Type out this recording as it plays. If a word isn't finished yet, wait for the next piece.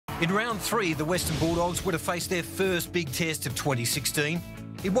In round 3, the Western Bulldogs would have faced their first big test of 2016.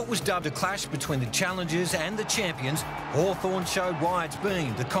 In what was dubbed a clash between the challengers and the champions, Hawthorn showed why it's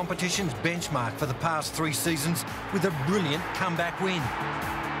been the competition's benchmark for the past 3 seasons with a brilliant comeback win.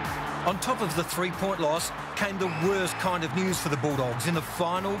 On top of the 3-point loss came the worst kind of news for the Bulldogs in the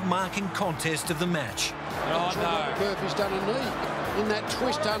final marking contest of the match. Oh no. Murphy's done a knee in that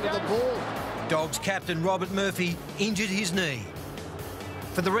twist under the ball. Dogs captain Robert Murphy injured his knee.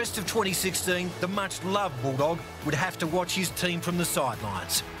 For the rest of 2016, the much-loved Bulldog would have to watch his team from the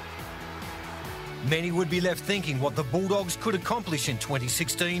sidelines. Many would be left thinking what the Bulldogs could accomplish in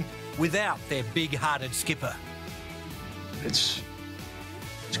 2016 without their big-hearted skipper. It's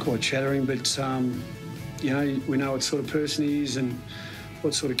quite shattering, but you know, we know what sort of person he is and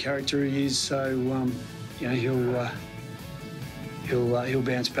what sort of character he is. So you know, he'll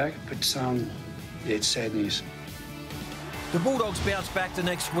bounce back. But yeah, it's sad news. The Bulldogs bounce back the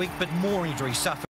next week, but more injuries suffered.